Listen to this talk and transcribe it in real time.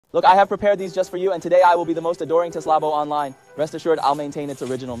Look, I have prepared these just for you, and today I will be the most adoring Teslabo online. Rest assured, I'll maintain its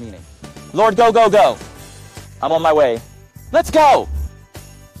original meaning. Lord, go, go, go! I'm on my way. Let's go!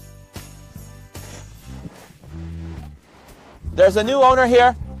 There's a new owner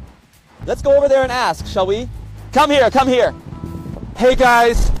here. Let's go over there and ask, shall we? Come here, come here. Hey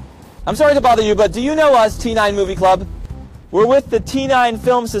guys, I'm sorry to bother you, but do you know us, T9 Movie Club? We're with the T9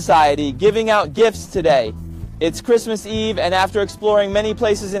 Film Society giving out gifts today. It's Christmas Eve, and after exploring many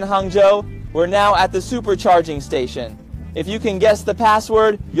places in Hangzhou, we're now at the supercharging station. If you can guess the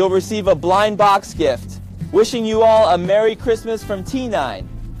password, you'll receive a blind box gift. Wishing you all a Merry Christmas from T9.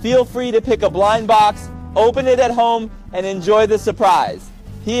 Feel free to pick a blind box, open it at home, and enjoy the surprise.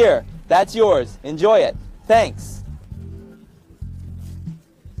 Here, that's yours. Enjoy it. Thanks.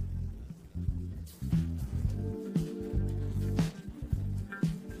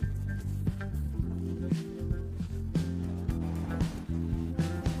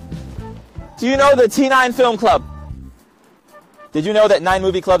 Do you know the T9 Film Club? Did you know that 9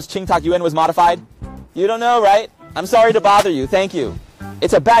 Movie Club's Qingtak Yuan was modified? You don't know, right? I'm sorry to bother you. Thank you.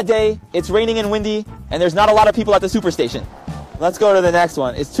 It's a bad day, it's raining and windy, and there's not a lot of people at the superstation. Let's go to the next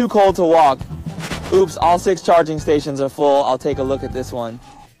one. It's too cold to walk. Oops, all 6 charging stations are full. I'll take a look at this one.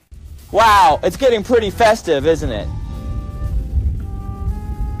 Wow, it's getting pretty festive, isn't it?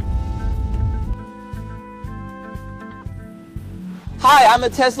 Hi, I'm a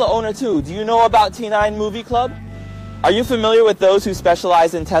Tesla owner too. Do you know about T9 Movie Club? Are you familiar with those who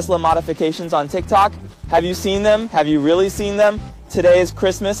specialize in Tesla modifications on TikTok? Have you seen them? Have you really seen them? Today is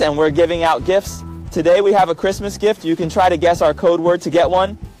Christmas and we're giving out gifts. Today we have a Christmas gift. You can try to guess our code word to get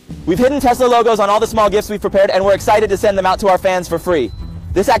one. We've hidden Tesla logos on all the small gifts we've prepared, and we're excited to send them out to our fans for free.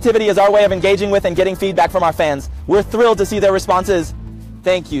 This activity is our way of engaging with and getting feedback from our fans. We're thrilled to see their responses.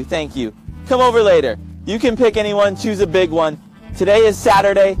 Thank you, thank you. Come over later. You can pick anyone, choose a big one. Today is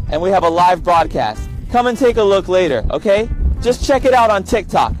Saturday, and we have a live broadcast. Come and take a look later, okay? Just check it out on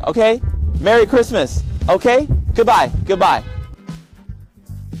TikTok, okay? Merry Christmas, okay? Goodbye, goodbye.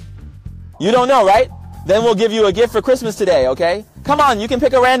 You don't know, right? Then we'll give you a gift for Christmas today, okay? Come on, you can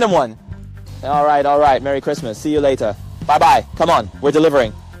pick a random one. All right. Merry Christmas. See you later. Bye-bye. Come on, we're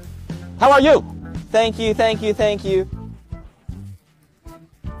delivering. How are you? Thank you, thank you, thank you.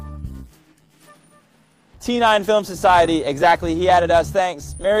 T9 Film Society, exactly, he added us,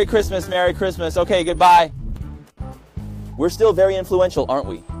 thanks. Merry Christmas, okay, goodbye. We're still very influential, aren't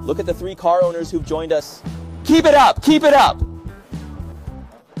we? Look at the 3 car owners who've joined us. Keep it up, keep it up!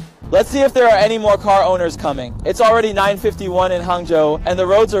 Let's see if there are any more car owners coming. It's already 9:51 in Hangzhou, and the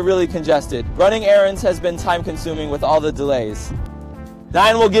roads are really congested. Running errands has been time-consuming with all the delays.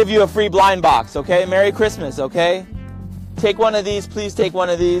 9 will give you a free blind box, okay? Merry Christmas, okay? Take one of these, please take one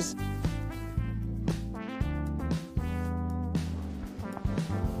of these.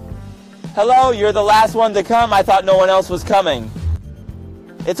 Hello, you're the last one to come. I thought no one else was coming.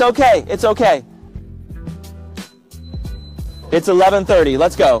 It's okay, it's okay. It's 11:30,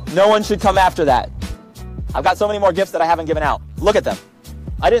 let's go. No one should come after that. I've got so many more gifts that I haven't given out. Look at them.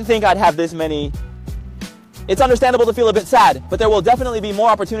 I didn't think I'd have this many. It's understandable to feel a bit sad, but there will definitely be more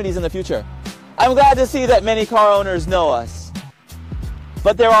opportunities in the future. I'm glad to see that many car owners know us.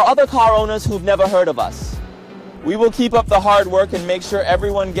 But there are other car owners who've never heard of us. We will keep up the hard work and make sure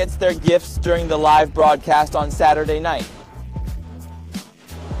everyone gets their gifts during the live broadcast on Saturday night.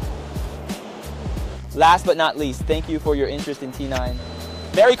 Last but not least, thank you for your interest in T9.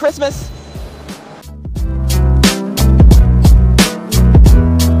 Merry Christmas!